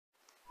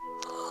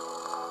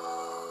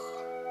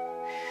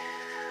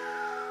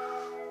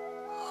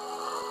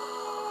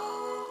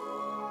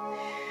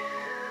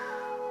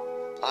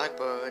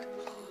Blackbird.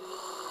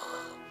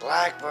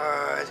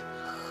 Blackbird.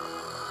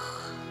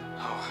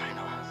 Oh, I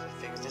know how to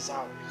figure this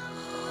out.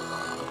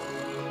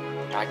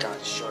 I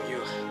gotta show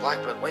you.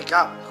 Blackbird, wake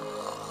up.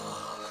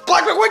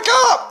 Blackbird, wake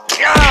up!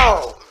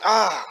 Ow!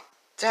 Ah,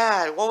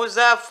 Dad, what was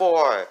that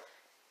for?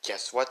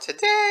 Guess what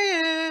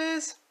today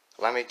is?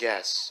 Let me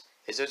guess.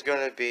 Is it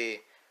gonna be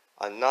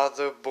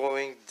another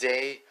boring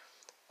day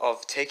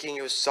of taking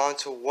your son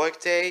to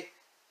work day?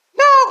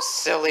 No,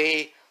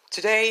 silly.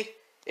 Today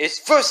is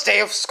first day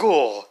of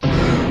school.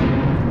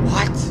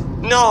 What?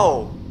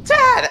 No.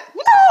 Dad,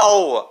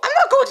 no! I'm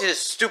not going to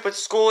this stupid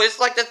school. It's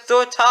like the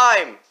third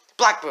time.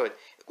 Blackbird,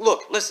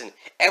 look, listen.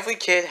 Every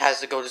kid has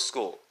to go to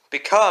school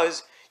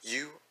because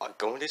you are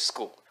going to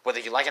school, whether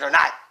you like it or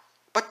not.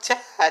 But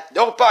Dad,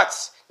 no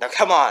buts. Now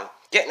come on,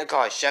 get in the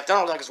car. Chef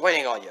Donald is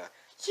waiting on you.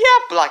 Yeah,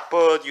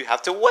 Blackbird, you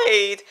have to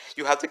wait.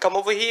 You have to come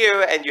over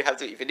here and you have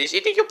to finish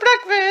eating your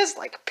breakfast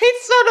like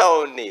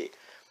pizzaroni.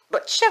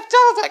 But Chef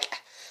Donald,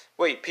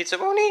 wait,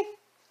 pizzaroni?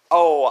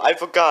 Oh, I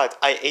forgot.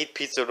 I ate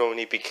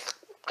pizzaroni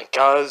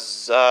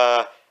because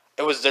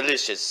it was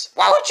delicious.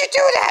 Why would you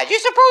do that? You're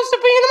supposed to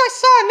be my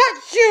son,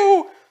 not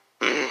you.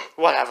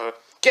 Whatever.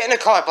 Get in the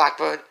car,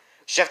 Blackbird.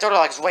 Chef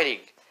Donald is waiting.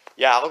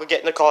 Yeah, I'll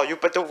get in the car. You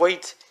better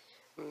wait,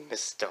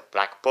 Mr.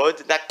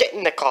 Blackbird. Now get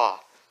in the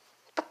car.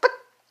 But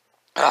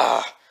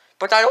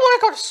I don't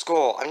want to go to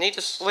school. I need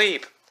to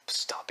sleep.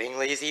 Stop being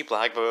lazy,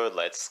 Blackbird.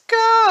 Let's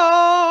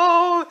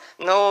go.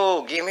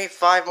 No, give me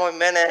 5 more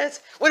minutes.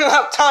 We don't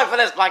have time for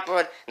this,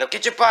 Blackbird. Now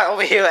get your butt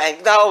over here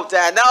and no,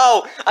 Dad,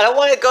 no. I don't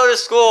want to go to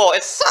school.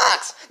 It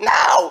sucks.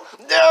 No,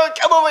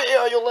 come over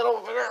here, you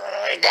little. No.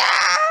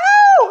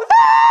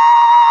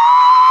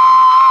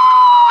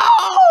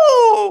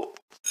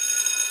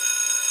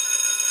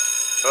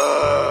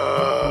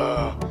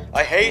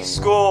 I hate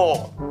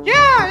school.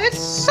 Yeah, it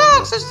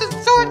sucks. It's the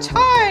third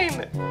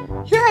time.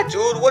 Yeah,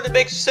 dude, wouldn't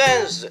make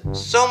sense.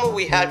 Summer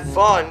we had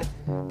fun,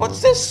 but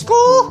this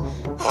school?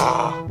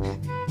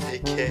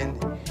 Again,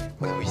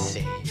 what do we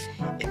say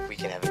if we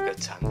can have a good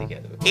time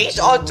together? He's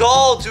a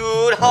doll,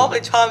 dude. How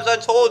many times I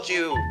told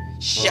you?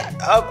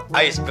 Shut up,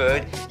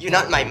 Iceberg. You're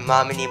not my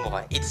mom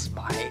anymore. It's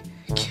my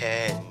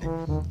Ken.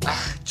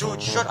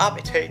 Dude, shut up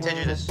and pay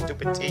attention to this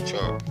stupid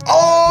teacher.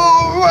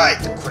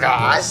 Alright,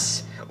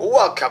 class.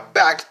 Welcome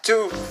back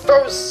to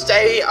first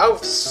day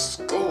of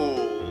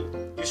school.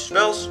 You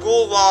spelled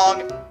school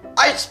wrong.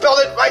 I spelled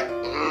it right.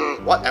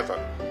 Whatever.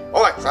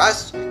 Alright,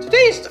 class.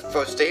 Today is the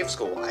first day of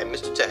school. I'm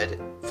Mr. Ted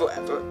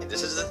forever, and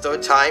this is the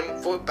third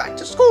time for back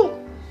to school.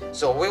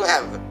 So we'll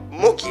have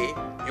Mookie,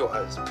 your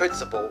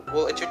principal,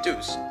 will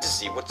introduce to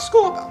see what the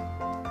school about.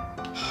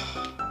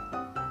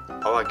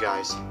 Alright,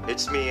 guys.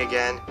 It's me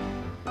again.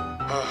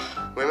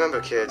 Remember,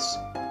 kids,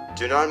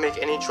 do not make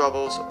any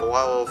troubles or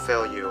I will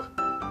fail you.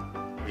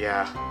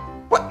 Yeah.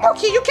 What,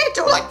 Mookie? You can't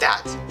do like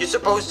that! You're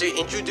supposed to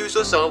introduce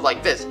yourself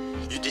like this.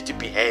 You need to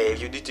behave,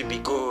 you need to be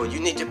good,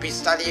 you need to be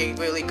studying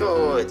really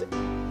good.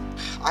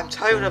 I'm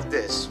tired of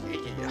this.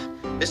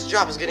 This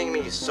job is getting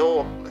me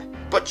so...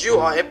 But you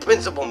are a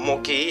principal,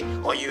 Mookie.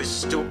 Are you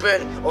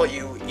stupid? Are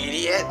you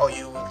idiot? Are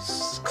you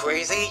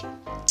crazy?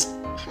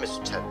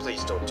 Mr. Ted,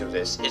 please don't do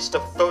this. It's the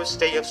first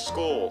day of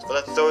school for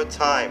the third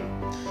time.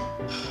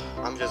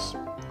 I'm just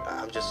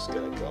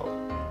gonna go.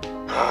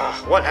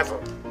 Whatever.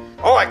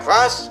 Alright,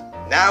 class.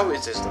 Now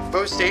it is the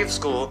first day of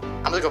school.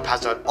 I'm gonna go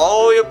pass out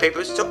all your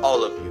papers to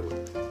all of you.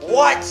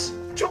 What?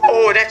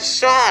 Oh, that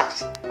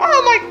sucks.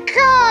 Oh my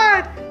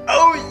god.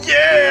 Oh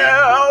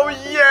yeah. Oh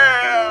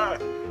yeah.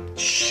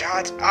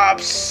 Shut up,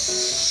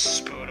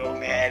 Spoodle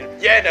man.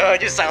 Yeah, no,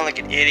 you sound like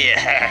an idiot.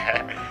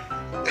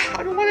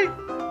 I don't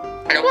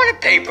want a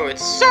paper. It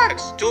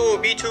sucks. Dude,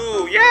 me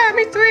too. Yeah,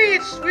 me too.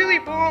 It's really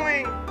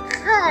boring.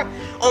 God.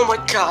 Oh my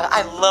god,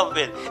 I love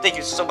it. Thank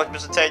you so much,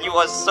 Mr. Ted. You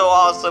are so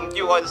awesome.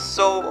 You are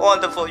so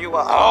wonderful. You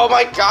are. Oh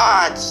my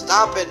god,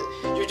 stop it.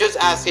 You're just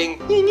asking.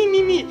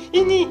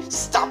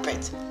 Stop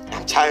it.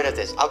 I'm tired of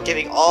this. I'm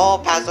giving all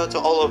pass out to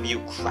all of you,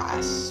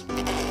 class.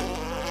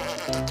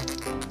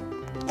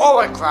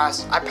 Alright,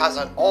 class. I pass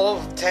out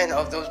all 10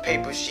 of those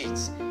paper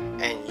sheets.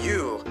 And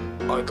you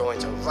are going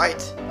to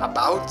write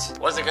about...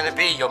 What's it gonna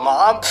be, your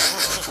mom?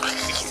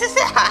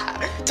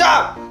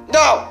 Tom!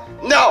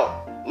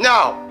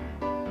 No!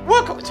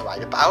 We're going to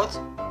write about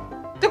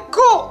the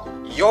goal.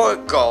 Your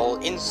goal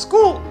in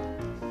school.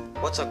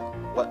 What?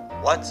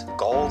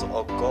 Gold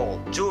or goal?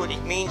 Dude,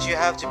 it means you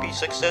have to be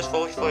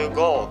successful for your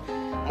goal.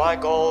 My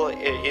goal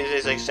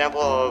is an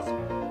example of...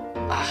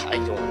 I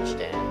don't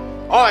understand.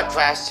 Alright,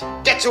 class,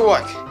 get to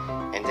work.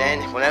 And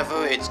then,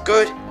 whenever it's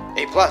good,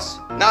 A+.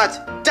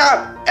 Not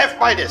down, F-.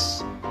 I'm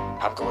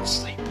going to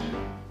sleep.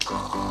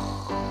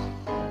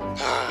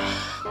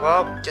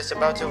 Well, just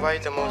about to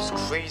write the most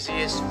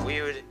craziest,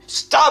 weird...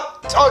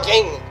 Stop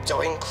talking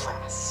during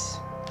class.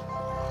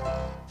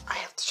 I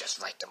have to just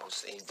write the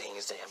most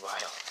things that I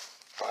write.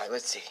 Alright,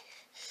 let's see.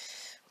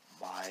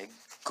 My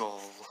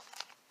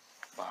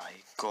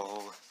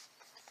goal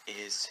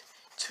is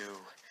to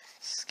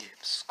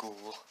skip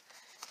school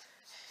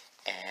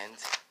and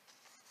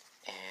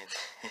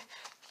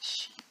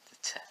cheat the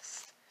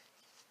test.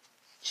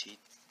 Cheat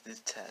the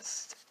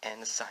test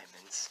and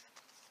assignments.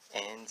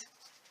 And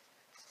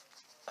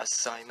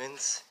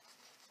assignments.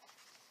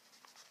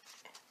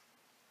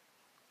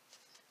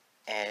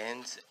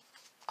 And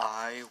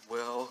I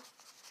will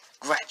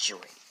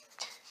graduate.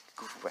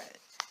 Graduation.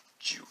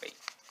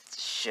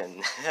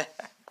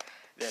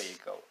 There you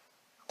go.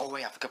 Oh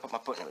wait, I forgot to put my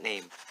footnote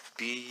name.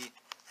 B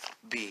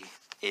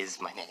is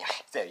my name.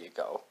 There you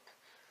go.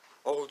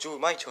 Oh dude,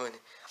 my turn.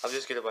 I'm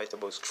just gonna write the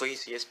most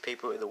craziest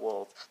paper in the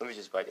world. Let me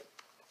just write it.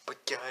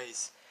 But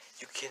guys,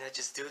 you cannot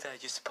just do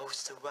that. You're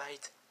supposed to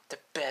write the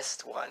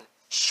best one.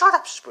 Shut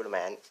up,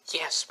 Spider-Man.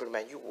 Yes,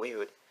 Spider-Man, you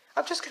weird.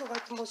 I'm just gonna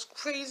write the most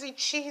crazy,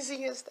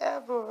 cheesiest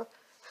ever.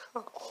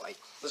 Alright,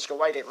 let's go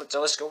write it.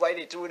 Let's go write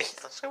it, dude.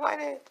 Let's go write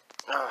it.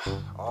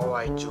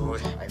 Alright,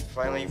 dude. I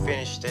finally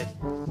finished it.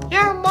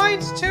 Yeah,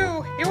 mine's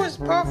too. It was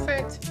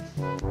perfect.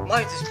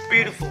 Mine's is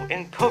beautiful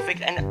and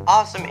perfect and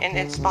awesome and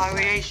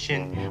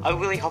inspiration. I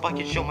really hope I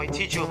can show my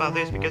teacher about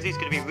this because he's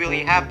gonna be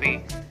really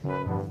happy.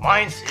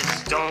 Mine's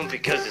is done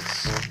because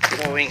it's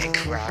boring and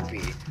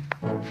crappy.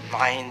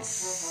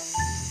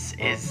 Mine's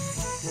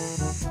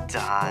is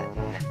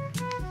done.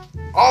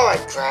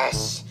 Alright,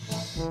 class.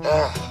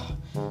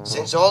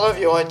 Since all of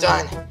you are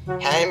done,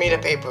 hand me the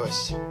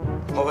papers.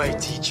 Alright,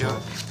 teacher.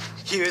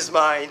 Here's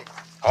mine.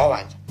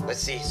 Alright, let's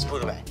see,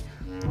 Spider-Man.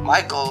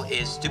 My goal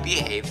is to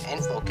behave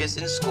and focus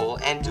in school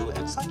and do an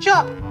excellent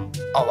job.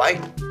 Alright,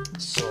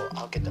 so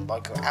I'll get the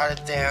marker out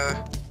of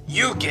there.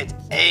 You get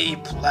A+.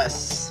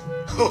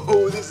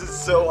 Oh, this is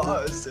so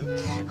awesome.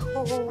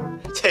 Oh,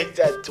 take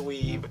that,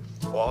 dweeb.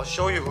 Well, I'll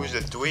show you who's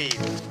a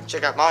dweeb.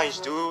 Check out mine,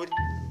 dude.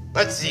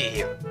 Let's see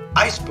here.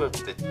 Iceberg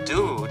the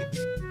dude.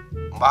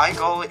 My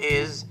goal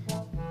is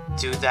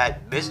to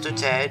that Mr.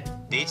 Ted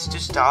needs to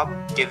stop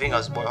giving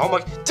us more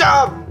homework.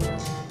 Dumb!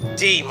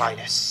 D-.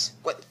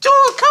 What?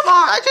 Dude, come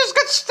on! I just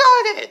got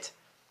started!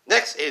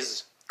 Next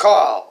is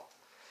Carl.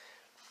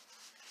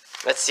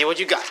 Let's see what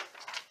you got.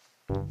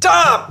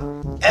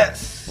 Dumb!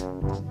 F.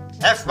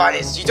 F-.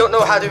 You don't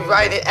know how to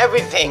write it,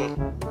 everything.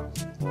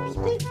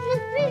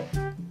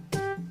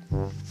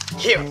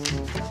 Here.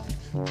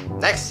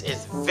 Next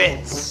is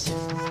Vince.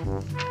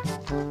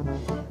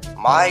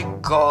 My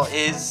goal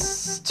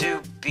is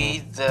to be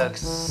the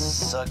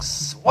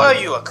what are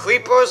you, a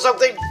creeper or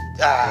something?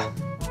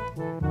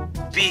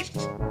 B+.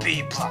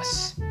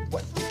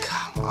 What?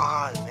 Come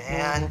on,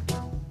 man.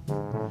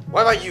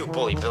 What about you,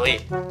 Bully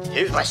Billy?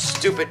 Here's my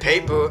stupid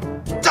paper.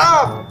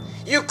 Dumb!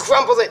 You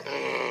crumbled it.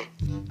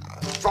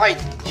 Right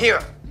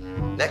here.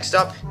 Next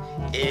up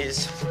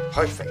is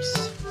her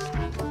face.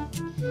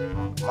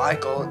 My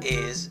goal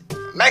is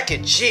mac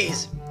and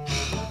cheese.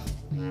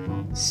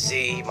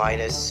 C-.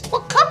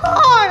 Well, come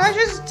on! I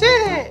just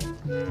did it!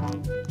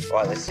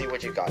 Alright, let's see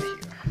what you got here.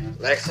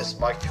 Next is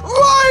my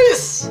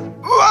rice!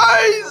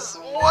 Rice!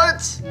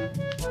 What?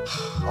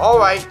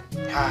 Alright.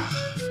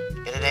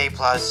 Get an A+,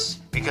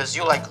 because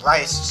you like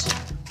rice.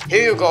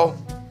 Here you go.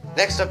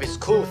 Next up is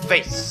cool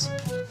face.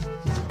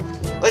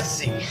 Let's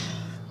see.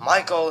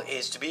 My goal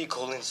is to be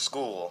cool in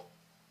school.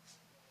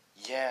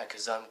 Yeah,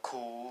 because I'm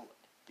cool.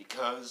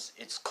 Because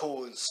it's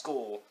cool in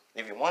school.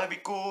 If you want to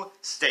be cool,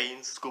 stay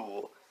in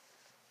school.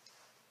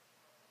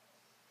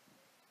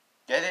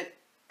 Get it?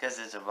 Because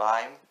it's a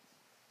rhyme.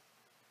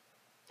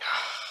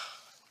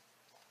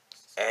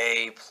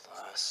 A+.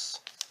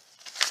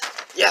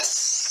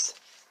 Yes!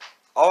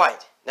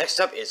 Alright, next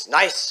up is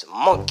Nice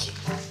Monkey.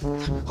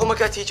 Oh my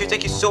god, teacher,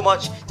 thank you so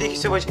much. Thank you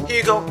so much. Here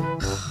you go.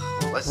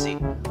 Let's see.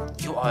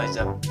 You are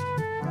the...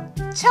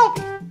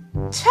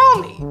 Tell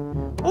me,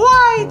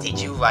 why did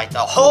you write the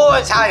whole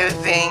entire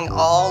thing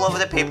all over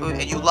the paper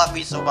and you love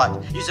me so much?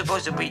 You're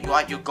supposed to be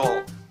on your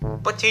goal.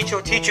 But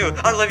teacher,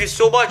 I love you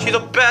so much. You're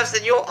the best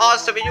and you're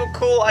awesome and you're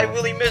cool. I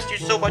really missed you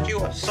so much. You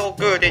are so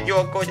good and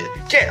you're going to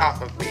get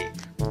off of me.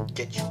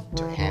 Get your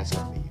hands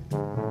off me,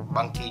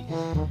 monkey.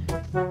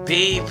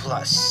 B+.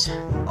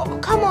 Oh,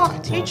 come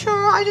on, teacher.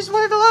 I just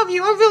wanted to love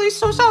you. I'm really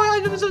so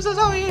sorry. I'm so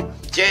sorry.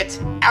 Get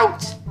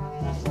out.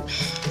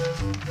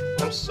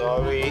 I'm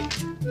sorry.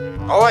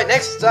 Alright,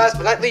 next last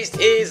but not least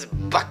is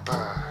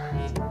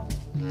Blackbird.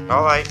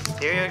 Alright,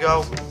 here you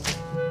go.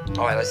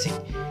 Alright, let's see.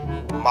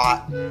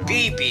 My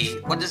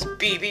BB. What does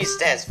BB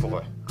stands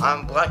for?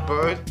 I'm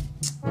Blackbird.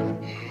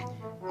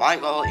 My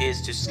goal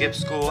is to skip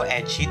school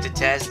and cheat the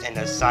test and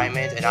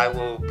assignment, and I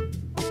will...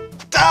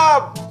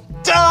 Dumb!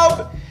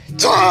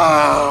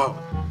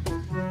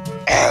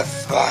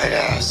 F-.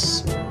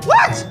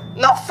 What?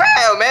 Not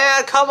fair,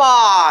 man! Come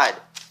on!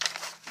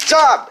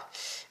 Dumb!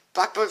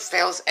 Blackbird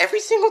fails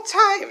every single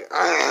time.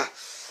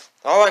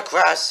 Alright,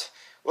 class.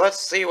 Let's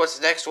see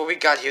what's next, what we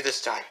got here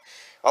this time.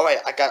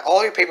 Alright, I got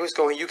all your papers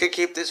going. You can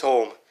keep this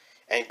home.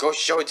 And go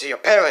show it to your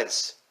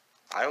parents.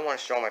 I don't want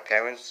to show my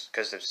parents,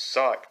 because they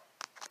suck.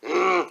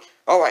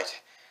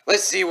 Alright,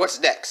 let's see what's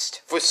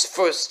next for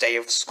first day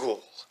of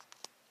school.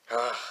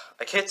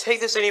 I can't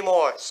take this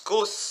anymore.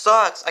 School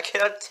sucks. I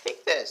cannot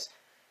take this.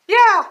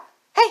 Yeah!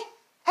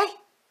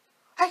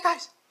 Hey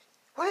guys!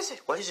 What is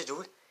it,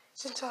 dude?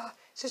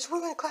 Since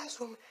we're in the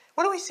classroom,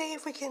 what do we say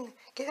if we can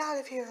get out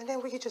of here and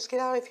then we can just get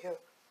out of here?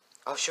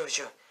 Oh, sure.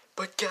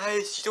 But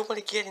guys, you don't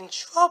want to get in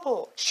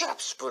trouble. Shut up,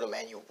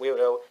 Spooderman, you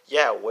weirdo.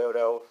 Yeah,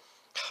 weirdo.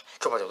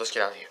 Come on, dude, let's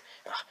get out of here.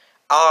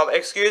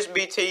 Excuse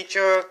me,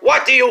 teacher.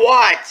 What do you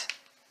want?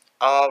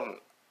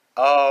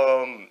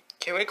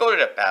 Can we go to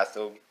the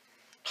bathroom?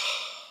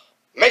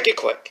 Make it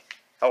quick.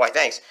 Alright,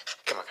 thanks.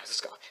 Come on, guys,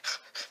 let's go.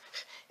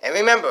 And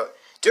remember,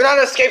 do not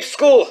escape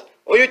school,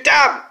 or you're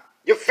dumb.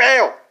 You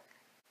fail.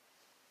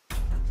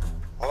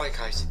 Alright,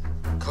 guys,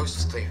 coast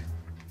is clear.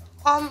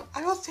 I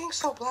don't think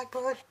so,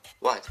 Blackbird.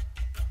 What?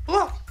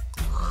 Look.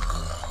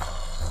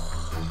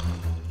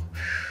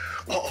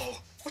 Uh-oh.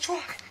 What's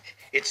wrong?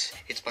 It's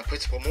my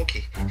principal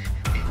monkey.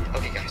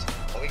 Okay, guys,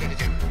 all we gotta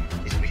do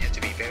is we have to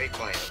be very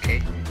quiet,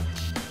 okay?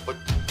 But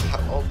how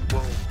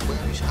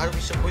are we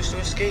supposed to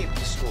escape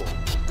the school?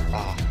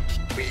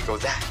 We could go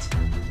that.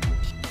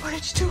 But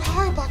it's too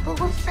hard, Blackbird.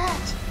 We're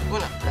fat. We're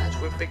not fat.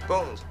 We're big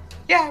bones.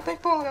 Yeah,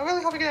 big bone. I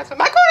really hope we get after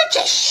my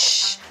gorgeous.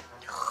 Shh.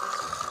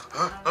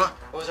 Huh?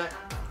 What was that?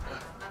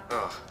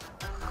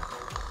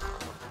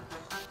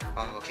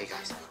 Okay,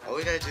 guys. All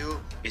we gotta do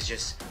is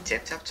just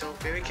tip-tap-toe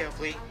very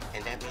carefully,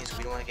 and that means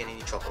we don't want to get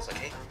any troubles,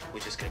 okay? We're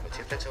just gonna go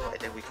tip-tap-toe, and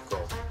then we can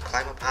go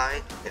climb up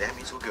high, and that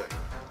means we're good.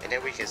 And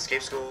then we can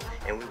escape school,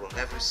 and we will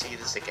never see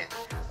this again.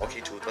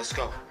 Okay, dude, let's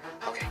go.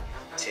 Okay,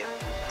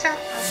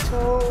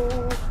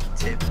 tip-tap-toe,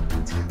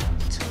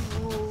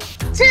 tip-tap-toe,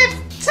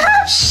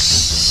 tip-tap.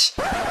 Shh.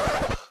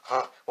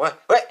 Huh? What?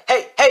 Wait,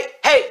 hey!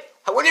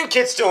 What are you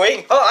kids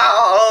doing?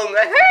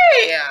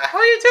 Hey! How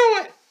are you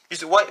doing? You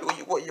said what?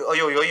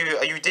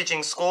 Are you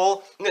ditching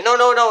school? No,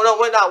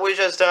 we're not. We're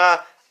just look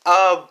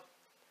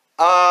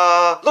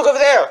over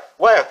there.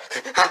 Where?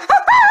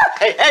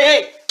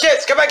 hey,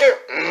 kids, come back here.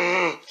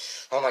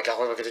 Oh my God,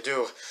 what am I gonna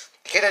do?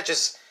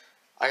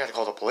 I gotta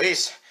call the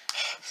police.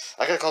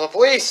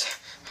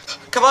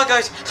 Come on,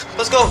 guys,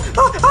 let's go. Let's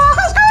go.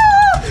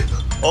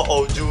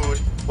 Uh-oh, dude,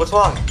 what's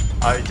wrong?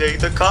 I think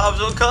the cops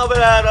are coming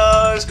at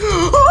us.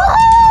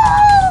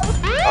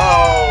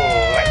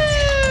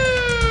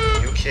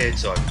 You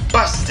kids are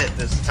busted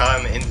this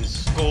time in the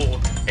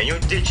school, and you're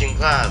ditching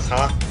class,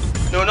 huh?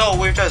 No,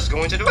 we're just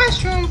going to the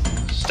restroom.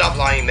 Stop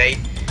lying, mate.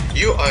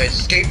 You are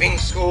escaping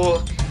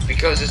school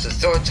because it's the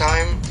third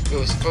time. It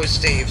was the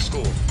first day of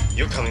school.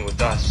 You're coming with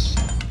us.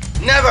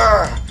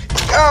 Never!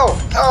 Give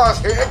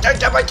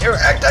me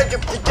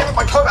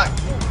my car back.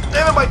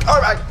 Give me my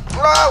car back.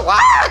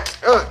 What?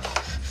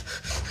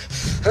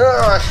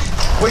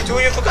 Wait, do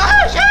you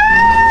forgot?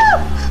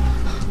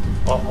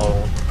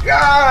 Uh-oh.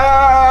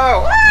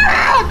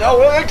 No,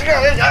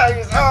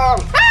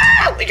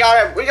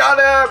 we got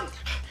him.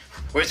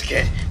 Where's the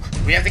kid?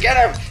 We have to get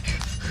him.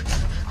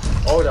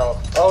 Oh no,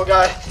 oh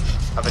God.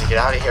 I better get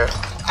out of here.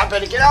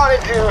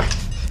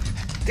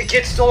 The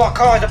kid stole our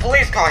car, the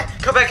police car.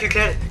 Come back here,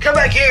 kid. Come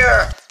back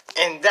here.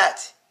 And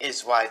that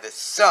is why the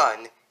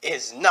sun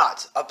is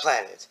not a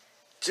planet.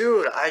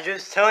 Dude, I'm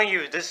just telling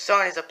you, the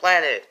sun is a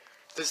planet.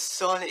 The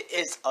sun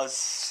is a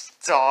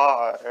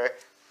star.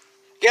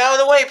 Get out of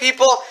the way,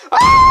 people! Oh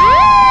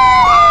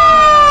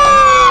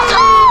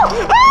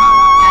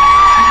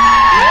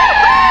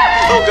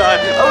God!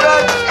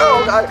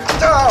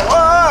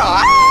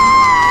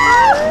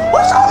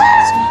 What's all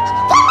this?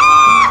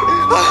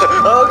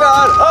 Oh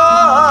God! I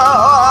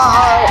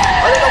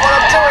don't know what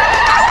I'm doing.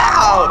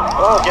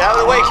 Oh, get out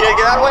of the way, kid!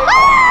 Get out of the way!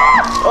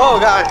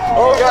 Oh God!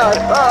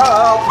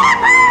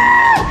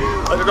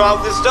 I don't know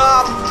how to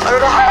stop.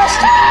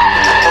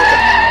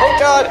 Oh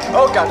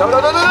God! No!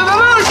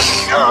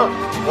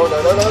 Oh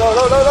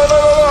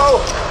no!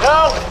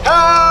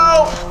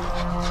 Help!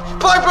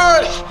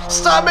 Blackbird!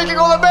 Stop making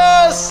all the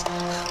mess!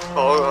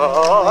 Help!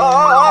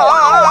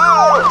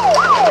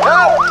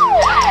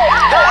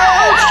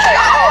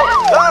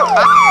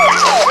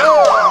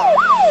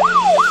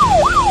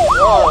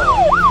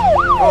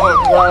 Oh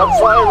God, I'm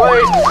flying away!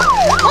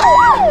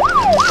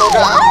 Oh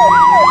God!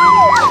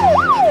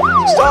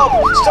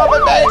 Stop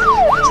it, mate!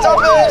 Stop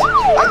it!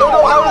 I don't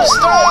know how to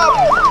stop!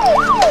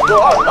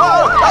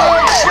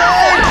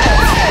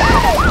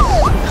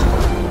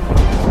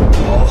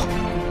 Oh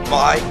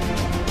my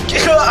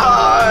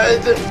God!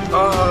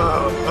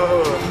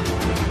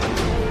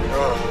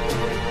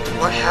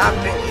 What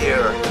happened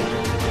here?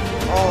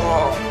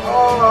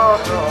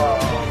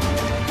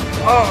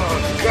 Oh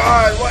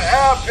God, what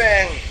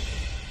happened?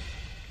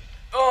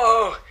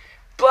 Oh,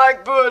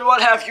 Blackbird,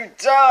 what have you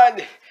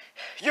done?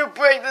 You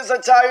break this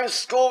entire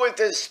school with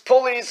this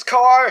police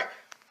car?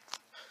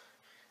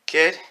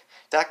 Kid,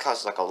 that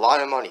costs like a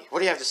lot of money. What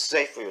do you have to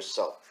say for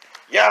yourself?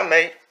 Yeah,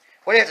 mate.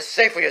 What do you have to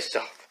say for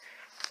yourself?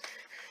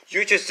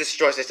 You just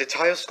destroyed this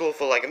entire school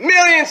for like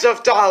millions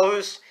of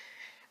dollars.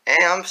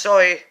 And I'm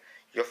sorry,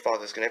 your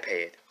father's gonna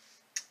pay it.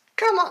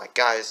 Come on,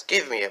 guys,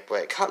 give me a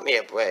break. Cut me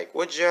a break,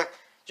 would you?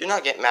 Do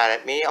not get mad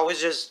at me. I was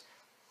just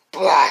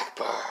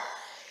Blackbird.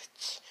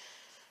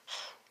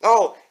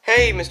 Oh,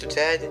 hey, Mr.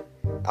 Ted.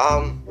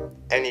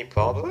 Any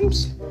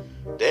problems?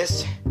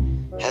 This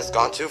has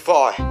gone too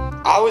far.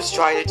 I was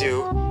trying to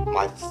do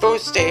my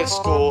first day of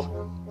school,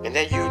 and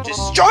then you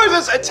destroy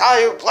this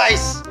entire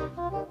place!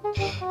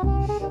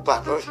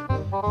 Blackbird,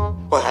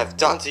 what have I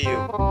done to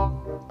you?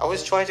 I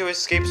was trying to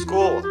escape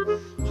school.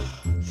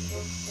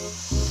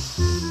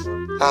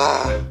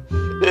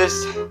 This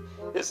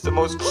is the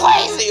most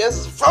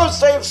craziest first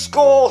day of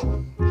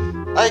school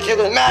I can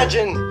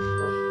imagine.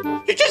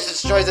 You just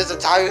destroyed this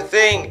entire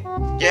thing.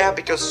 Yeah,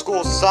 because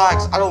school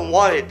sucks. I don't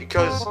want it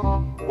because,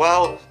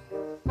 well,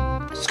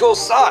 school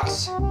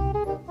sucks.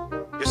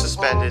 You're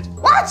suspended.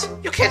 What?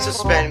 You can't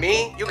suspend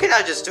me. You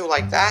cannot just do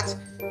like that.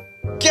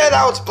 Get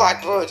out,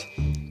 Blackbird.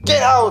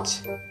 Get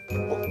out.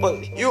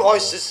 But you are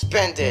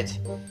suspended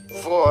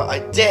for a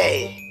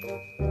day.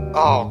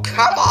 Oh,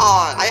 come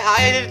on.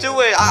 I didn't do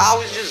it. I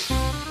was just...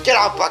 Get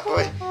out,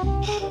 Blackbird.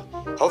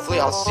 Hopefully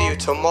I'll see you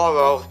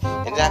tomorrow.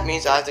 And that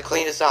means I have to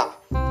clean this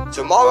up.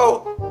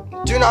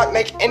 Tomorrow, do not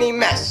make any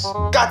mess.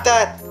 Got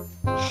that?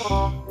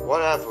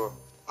 Whatever.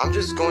 I'm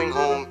just going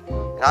home.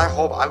 And I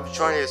hope I'm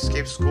trying to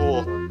escape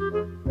school.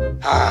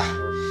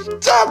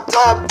 Stop!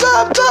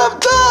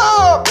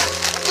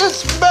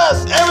 It's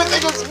mess!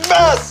 Everything is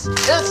mess!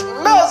 It's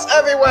mess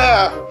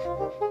everywhere!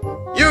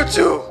 You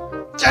two,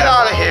 get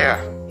out of here!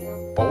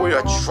 But we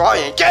are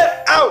trying.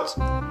 Get out!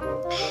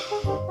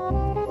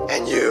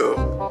 And you.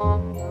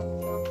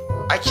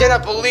 I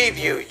cannot believe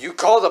you. You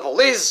called the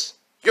police?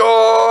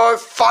 You're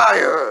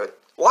fired!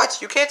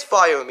 What? You can't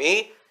fire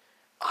me.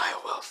 I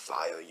will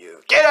fire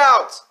you. Get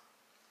out!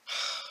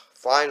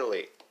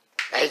 Finally.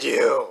 And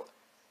you.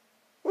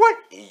 What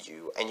are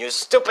you and your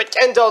stupid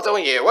Ken doll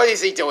doing here? What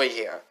is he doing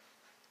here?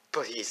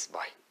 But he's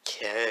my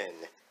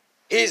Ken.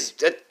 He's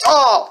a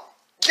doll!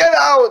 Get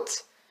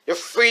out! You're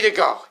free to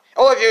go.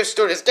 All of you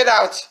students, get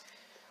out!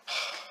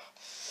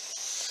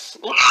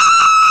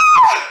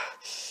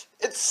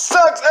 It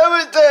sucks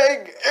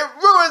everything! It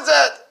ruins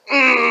it!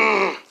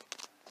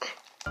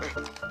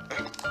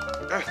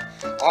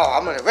 Oh,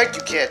 I'm gonna wreck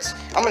you kids.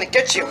 I'm gonna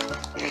get you.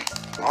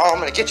 Oh, I'm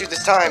gonna get you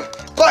this time.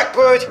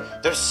 Blackbird,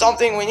 there's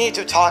something we need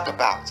to talk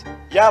about.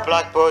 Yeah,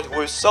 Blackbird,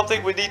 there's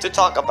something we need to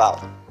talk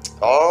about.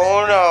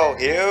 Oh no,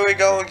 here we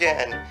go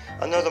again.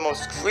 Another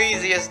most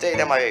craziest day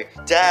that my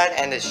dad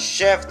and his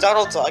chef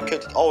Donald Duck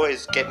could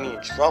always get me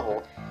in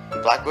trouble.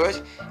 Blackbird,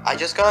 I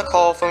just got a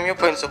call from your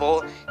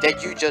principal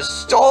that you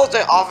just stole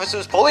the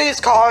officer's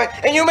police car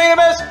and you made a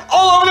mess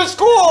all over the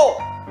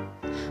school!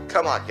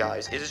 Come on,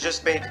 guys, it was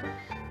just made...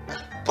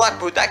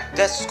 Blackbird,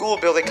 that school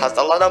building costs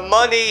a lot of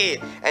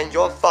money, and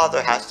your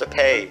father has to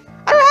pay.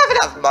 I don't have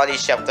enough money,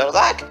 Chef Duck.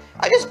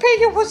 I just paid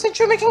you since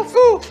you're making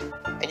food,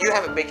 and you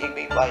haven't making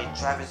me my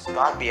Travis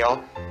Scott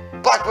meal.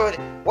 Blackbird,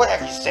 what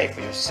have you say for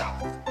yourself?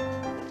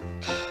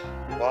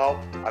 Well,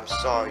 I'm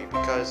sorry,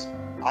 because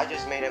I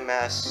just made a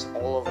mess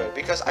all over it,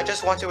 because I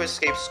just want to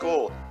escape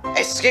school.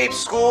 Escape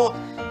school?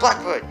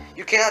 Blackbird,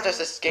 you cannot just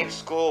escape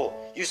school.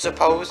 You're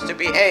supposed to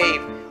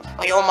behave.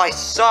 You're my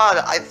son.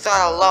 I thought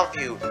I loved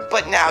you,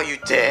 but now you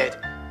did.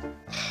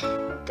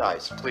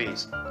 Guys,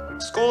 please.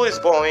 School is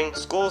boring.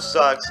 School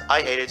sucks.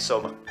 I hate it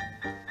so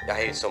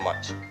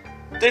much.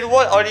 Then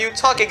what are you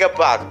talking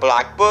about,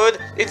 Blackbird?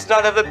 It's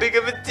not that big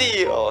of a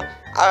deal.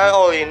 I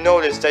already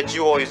noticed that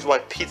you always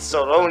want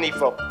pizzaroni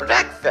for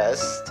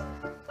breakfast.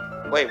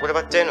 Wait, what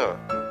about dinner?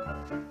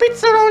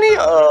 Pizzaroni?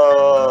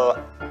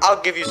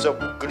 I'll give you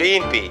some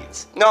green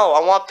beans. No,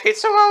 I want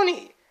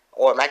pizzaroni.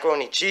 Or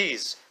macaroni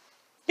cheese.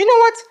 You know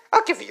what?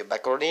 I'll give you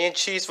macaroni and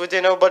cheese for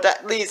dinner, but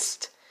at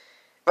least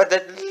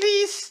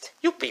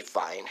you'll be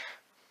fine.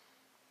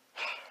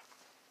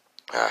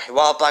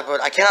 Well, Blackbird,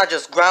 I cannot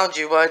just ground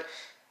you, but,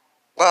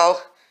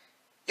 well,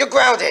 you're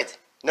grounded.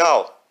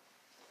 No.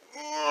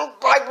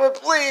 Blackbird,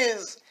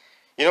 please.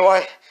 You know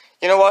what?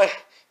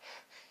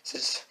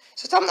 Since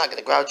I'm not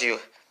gonna ground you,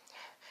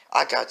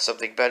 I got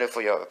something better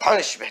for your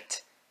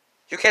punishment.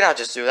 You cannot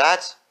just do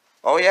that.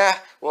 Oh yeah?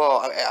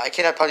 Well, I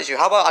cannot punish you.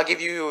 How about I give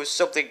you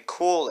something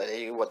cool and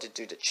you want to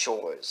do the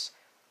chores?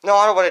 No,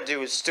 I don't want to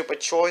do stupid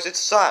chores. It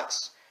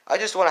sucks. I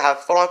just want to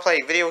have fun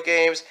playing video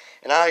games,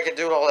 and I can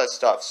do all that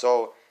stuff,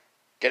 so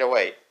get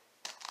away.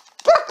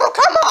 Bro,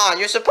 come on!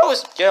 You're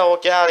supposed to get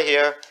out of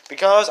here,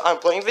 because I'm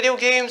playing video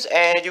games,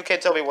 and you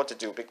can't tell me what to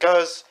do,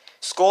 because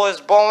school is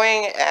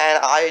boring, and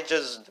I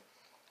just...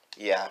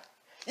 Yeah.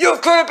 You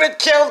could have been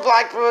killed,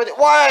 Blackbird!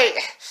 Why?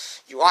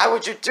 Why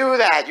would you do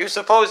that? You're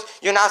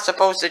not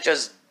supposed to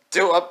just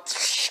do a...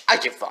 I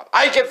give up!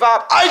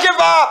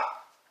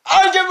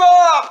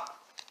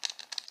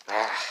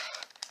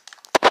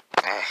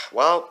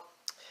 Well,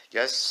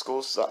 yes,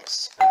 school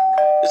sucks.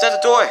 Is that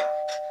the door?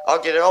 I'll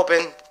get it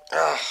open.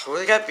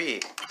 Where'd that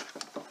be?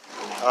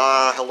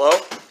 Hello?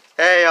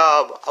 Hey,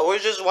 I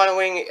was just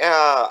wondering,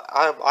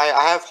 I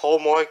have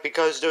homework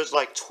because there's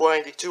like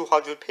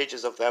 200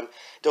 pages of them.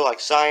 They're like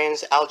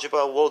science,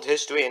 algebra, world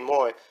history, and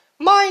more.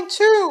 Mine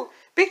too,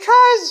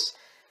 because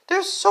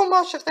there's so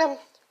much of them.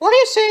 What do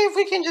you say if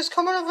we can just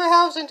come out of the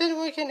house and then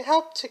we can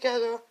help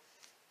together?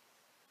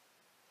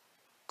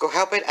 Go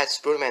help it at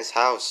Spoonman's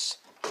house.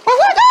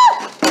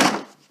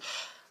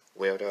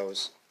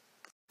 Weirdos.